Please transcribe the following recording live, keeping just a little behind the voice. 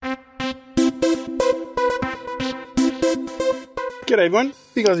G'day everyone,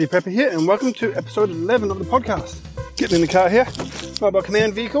 Big Aussie Pepper here and welcome to episode 11 of the podcast. Getting in the car here, mobile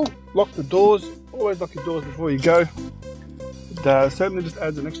command vehicle, lock the doors, always lock your doors before you go. It certainly just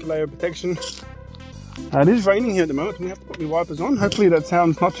adds an extra layer of protection. It is raining here at the moment, so we have to put my wipers on. Hopefully that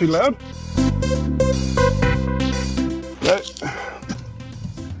sounds not too loud. So,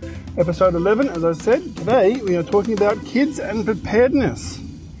 episode 11, as I said, today we are talking about kids and preparedness.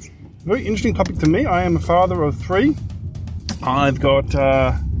 Very interesting topic to me. I am a father of 3. I've got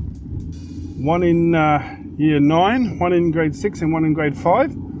one in year 9, one in grade 6 and one in grade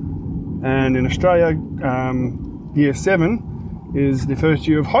 5. And in Australia, year 7 is the first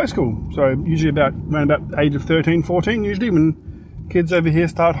year of high school. So usually around about the age of 13, 14, usually when kids over here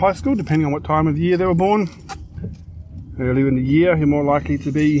start high school, depending on what time of year they were born. Earlier in the year, you're more likely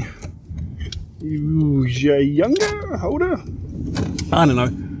to be younger, older. I don't know.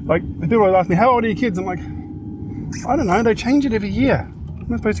 Like, people always ask me, how old are your kids? I'm like, I don't know, they change it every year. I'm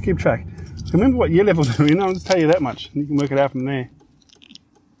not supposed to keep track. So remember what year level they're in, I'll just tell you that much. And you can work it out from there.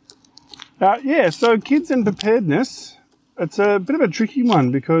 So kids and preparedness, it's a bit of a tricky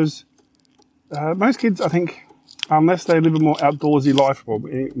one because most kids, I think, unless they live a more outdoorsy life, or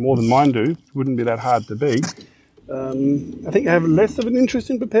more than mine do, it wouldn't be that hard to be. I think they have less of an interest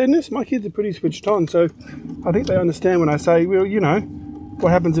in preparedness. My kids are pretty switched on, so I think they understand when I say, well, you know,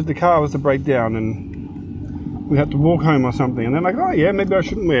 what happens if the car was to break down and we had to walk home or something, and they're like, oh yeah, maybe I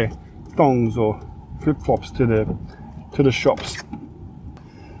shouldn't wear thongs or flip-flops to the shops.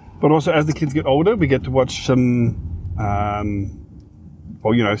 But also, as the kids get older, we get to watch some,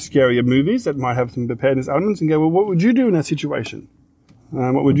 scarier movies that might have some preparedness elements and go, well, what would you do in that situation?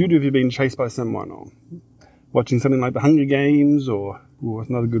 What would you do if you're being chased by someone? Or watching something like The Hunger Games, or what's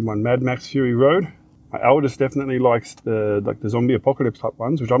another good one, Mad Max Fury Road. My eldest definitely likes the zombie apocalypse type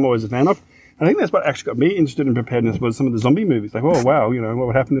ones, which I'm always a fan of. I think that's what actually got me interested in preparedness, was some of the zombie movies. Like, oh wow, you know, what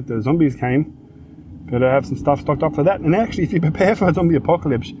would happen if the zombies came? Better have some stuff stocked up for that. And actually, if you prepare for a zombie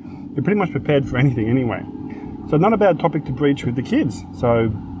apocalypse, you're pretty much prepared for anything anyway. So not a bad topic to breach with the kids. So,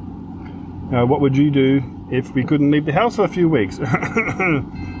 what would you do if we couldn't leave the house for a few weeks? Like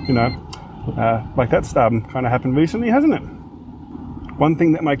that's kind of happened recently, hasn't it? One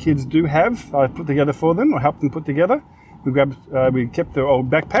thing that my kids do have, I've put together for them, or helped them put together, we kept their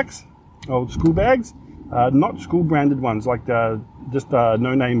old backpacks, old school bags, not school branded ones, like just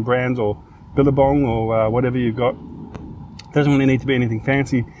no-name brands or Billabong or whatever you've got. Doesn't really need to be anything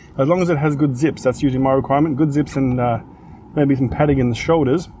fancy. As long as it has good zips, that's usually my requirement. Good zips and maybe some padding in the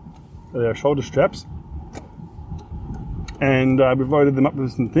shoulders, shoulder straps. And we've loaded them up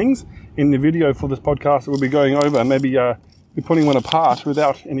with some things. In the video for this podcast that we'll be going over, maybe we're putting one apart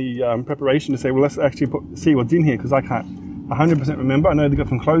without any preparation to say, well, let's actually see what's in here, because I can't 100% remember. I know they've got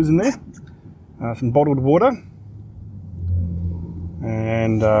some clothes in there, some bottled water,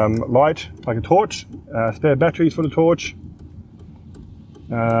 and light, like a torch, spare batteries for the torch,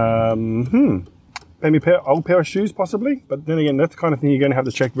 maybe old pair of shoes possibly, but then again, that's the kind of thing you're going to have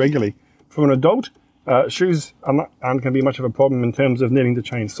to check regularly. For an adult, shoes aren't going to be much of a problem in terms of needing to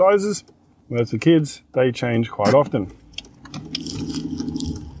change sizes, whereas for kids, they change quite often.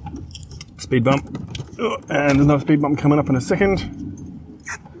 Speed bump, and there's another speed bump coming up in a second.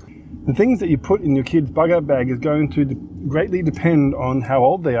 The things that you put in your kid's bugger bag is going to greatly depend on how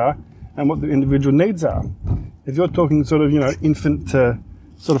old they are and what the individual needs are. If you're talking sort of, infant to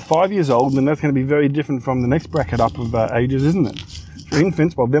sort of 5 years old, then that's going to be very different from the next bracket up of ages, isn't it? For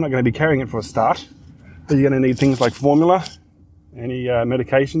infants, well, they're not going to be carrying it for a start. But you're going to need things like formula, any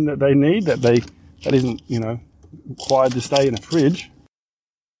medication that they need that isn't, required to stay in a fridge.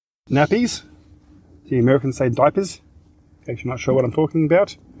 Nappies, the Americans say diapers, in case you're not sure what I'm talking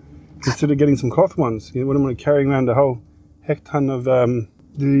about. Consider getting some cloth ones. You wouldn't want to carry around a whole heck ton of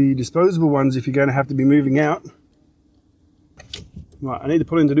the disposable ones if you're going to have to be moving out. Right, I need to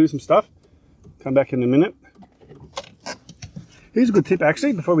pull in to do some stuff. Come back in a minute. Here's a good tip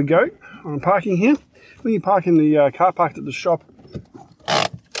actually before we go on parking here. When you park in the car parked at the shop,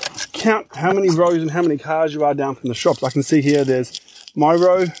 count how many rows and how many cars you are down from the shops. I can see here there's my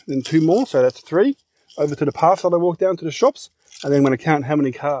row, then 2 more, so that's 3. Over to the path that I walk down to the shops, and then I'm going to count how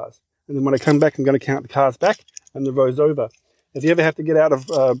many cars. And then when I come back, I'm going to count the cars back and the rows over. If you ever have to get out of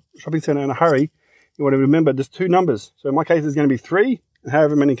a shopping centre in a hurry, you want to remember there's 2 numbers. So in my case, it's going to be 3 and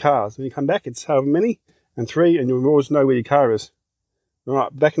however many cars. When you come back, it's however many and 3, and you'll always know where your car is. All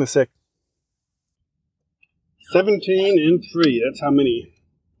right, back in a sec. 17 and 3, that's how many.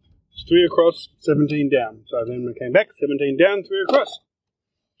 It's 3 across, 17 down. So then when I came back, 17 down, 3 across.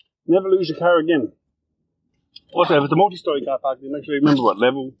 Never lose your car again. Also, if it's a multi-story car park, you make sure you remember what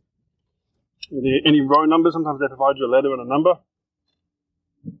level. Any row numbers, sometimes they provide you a letter and a number.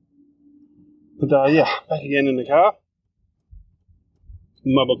 But yeah, back again in the car.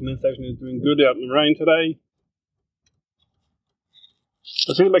 Mobile command station is doing good out in the rain today. I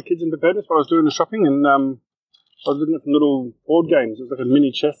was thinking about kids and preparedness while I was doing the shopping, and I was looking at some little board games. It was like a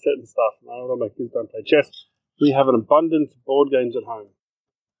mini chess set and stuff. And I don't know, my kids don't play chess. We have an abundance of board games at home.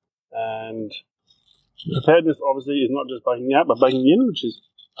 And preparedness obviously is not just breaking out, but breaking in, which is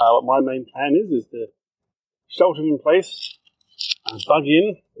what my main plan is to shelter in place and bug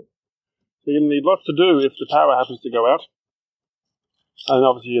in. So you're going to need lots to do if the power happens to go out. And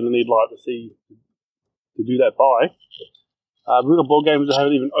obviously you're going to need light to do that by. We've got board games that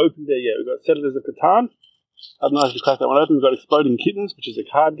haven't even opened there yet. We've got Settlers of Catan. I don't know if you crack that one open. We've got Exploding Kittens, which is a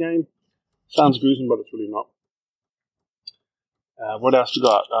card game. Sounds gruesome, but it's really not. What else we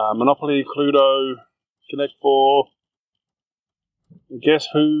got? Monopoly, Cluedo, Connect 4, Guess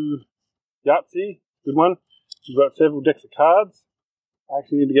Who, Yahtzee, good one. We've got several decks of cards. I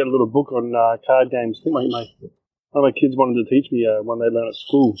actually need to get a little book on card games. I think one of my kids wanted to teach me one they learn at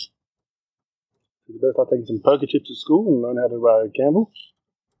school. You better start taking some poker chips at school and learn how to gamble.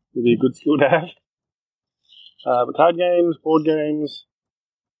 It'd be a good skill to have. But card games, board games,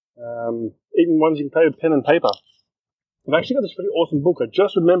 even ones you can play with pen and paper. I've actually got this pretty awesome book. I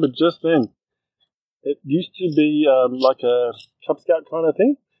just remembered just then. It used to be like a Cub Scout kind of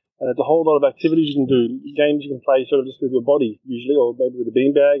thing. And there's a whole lot of activities you can do, games you can play sort of just with your body, usually, or maybe with a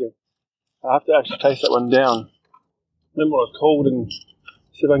beanbag. And I have to actually chase that one down. Remember what it's called and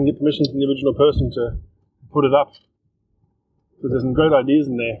see if I can get permission from the original person to put it up. Because there's some great ideas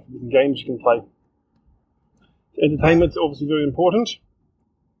in there, different games you can play. Entertainment's obviously very important.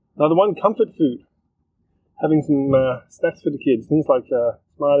 Another one, comfort food. Having some snacks for the kids, things like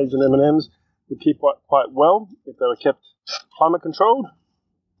Smarties and M&Ms would keep quite well if they were kept climate controlled.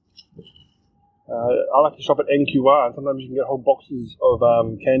 I like to shop at NQR, and sometimes you can get whole boxes of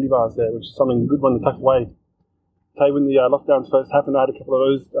candy bars there, which is something good one to tuck away. When the lockdowns first happened, I had a couple of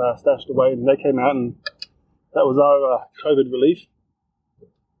those stashed away, and they came out, and that was our COVID relief.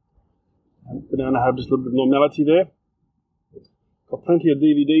 But now I have just a little bit of normality there. Got plenty of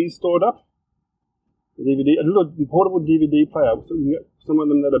DVDs stored up. A little portable DVD player. So you can get some of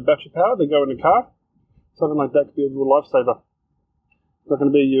them that are battery powered, they go in the car. Something like that could be a real lifesaver. It's not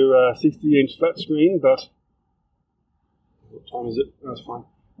going to be your 60-inch flat screen, but what time is it? That's fine.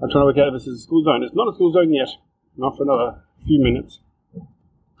 I'm trying to work out if this is a school zone. It's not a school zone yet. Not for another few minutes.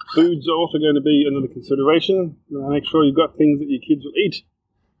 Foods are also going to be another consideration. Make sure you've got things that your kids will eat.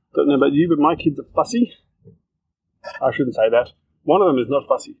 Don't know about you, but my kids are fussy. I shouldn't say that. One of them is not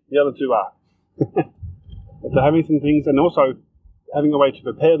fussy. The other two are. But they're having some things, and also having a way to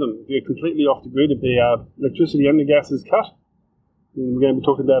prepare them. If you're completely off the grid, if the electricity and the gas is cut, then we're going to be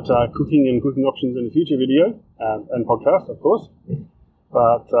talking about cooking and cooking options in a future video and podcast, of course.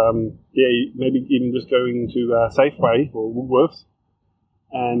 But maybe even just going to Safeway or Woolworths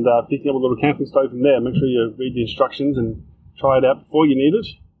and picking up a little camping stove from there. Make sure you read the instructions and try it out before you need it.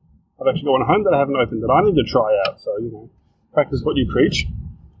 I've actually got one at home that I haven't opened that I need to try out. So, practice what you preach.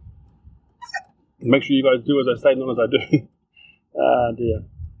 And make sure you guys do as I say, not as I do. Dear.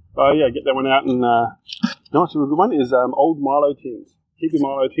 Oh, yeah, get that one out. And what's a good one is old Milo tins. Keep your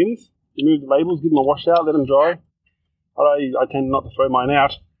Milo tins. Remove the labels, give them a wash out, let them dry. I tend not to throw mine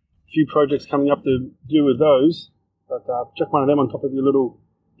out. A few projects coming up to do with those. But chuck one of them on top of your little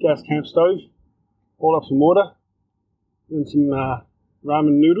gas camp stove. Boil up some water. And some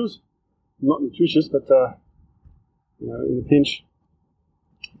ramen noodles. Not nutritious, but in a pinch.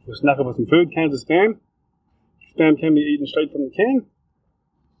 We'll snack up with some food. Cans of Spam. Spam can be eaten straight from the can.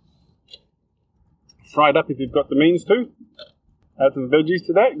 Fried up if you've got the means to. Add some veggies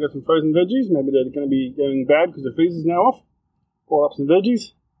to that. You've got some frozen veggies. Maybe they're going to be going bad because the freezer's now off. Boil up some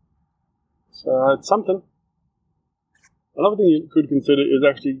veggies. So it's something. Another thing you could consider is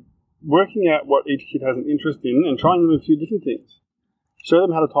actually working out what each kid has an interest in and trying them a few different things. Show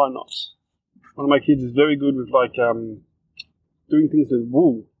them how to tie knots. One of my kids is very good with doing things with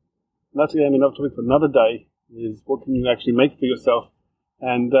wool. And that's going to be another topic for another day, is what can you actually make for yourself.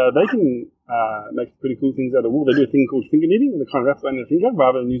 And they can make pretty cool things out of wool. They do a thing called finger knitting, and they kind of wrap around their finger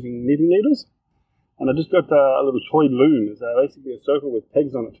rather than using knitting needles. And I just got a little toy loom. It's basically a circle with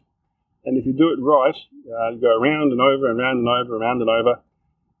pegs on it. And if you do it right, you go around and over and round and over and round and over.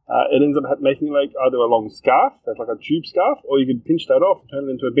 It ends up making like either a long scarf, that's like a tube scarf, or you can pinch that off and turn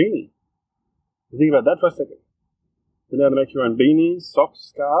it into a beanie. So think about that for a second. You're now to make your own beanies,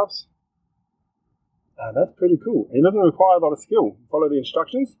 socks, scarves. That's pretty cool. It doesn't require a lot of skill. Follow the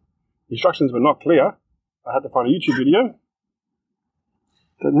instructions. The instructions were not clear. I had to find a YouTube video.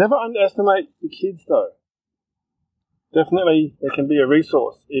 But never underestimate the kids, though. Definitely, they can be a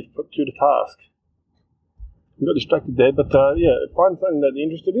resource if put to the task. got distracted there, but yeah, find something that they're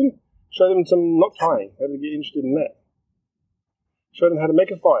interested in. Show them some knot tying, how to get interested in that. Show them how to make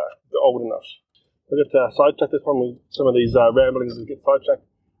a fire if they're old enough. I get sidetracked this one with some of these ramblings and get sidetracked.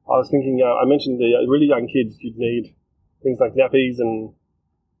 I was thinking, I mentioned the really young kids, you'd need things like nappies and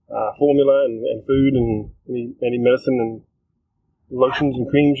formula and food and any medicine and lotions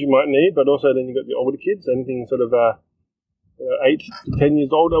and creams you might need, but also then you've got the older kids, anything sort of 8 to 10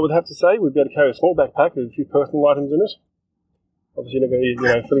 years old, I would have to say. We'd be able to carry a small backpack with a few personal items in it. Obviously, you're not going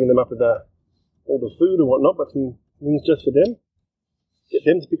to be filling them up with all the food and whatnot, but some things just for them. Get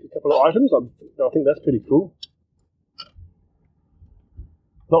them to pick a couple of items. I think that's pretty cool.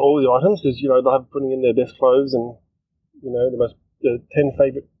 Not all the items, because they'll have putting in their best clothes and the 10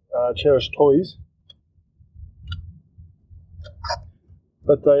 favourite cherished toys.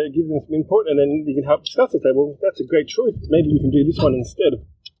 But give them some input, and then you can help discuss it. Say, well, that's a great choice. Maybe we can do this one instead.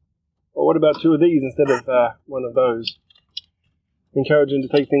 Or what about 2 of these instead of one of those? Encourage them to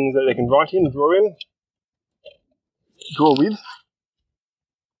take things that they can write in, draw with.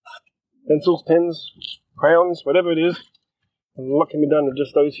 Pencils, pens, crayons, whatever it is. A lot can be done with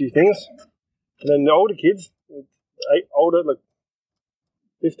just those few things. And then the older kids, older, like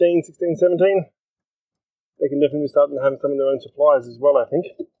 15, 16, 17, they can definitely start having some of their own supplies as well, I think.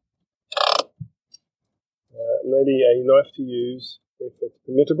 Maybe a knife to use if it's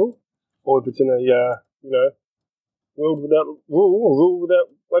permittable, or if it's in a, world without rule, or rule without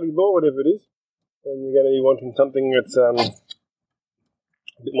bloody law, whatever it is, then you're going to be wanting something that's a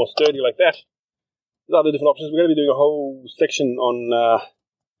bit more sturdy like that. There's other different options. We're going to be doing a whole section on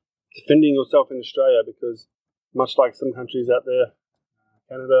defending yourself in Australia, because much like some countries out there,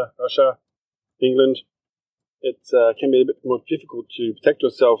 Canada, Russia, England, it can be a bit more difficult to protect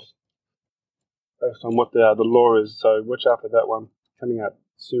yourself based on what the law is. So watch out for that one coming out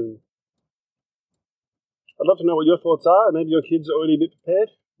soon. I'd love to know what your thoughts are. Maybe your kids are already a bit prepared.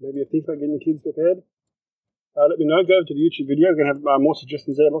 Maybe you're thinking about getting your kids prepared. Let me know. Go over to the YouTube video. We're going to have more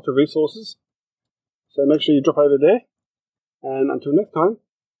suggestions there, lots of resources. So make sure you drop over there. And until next time,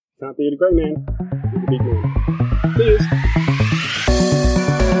 can't be a great man, be a big man. See you.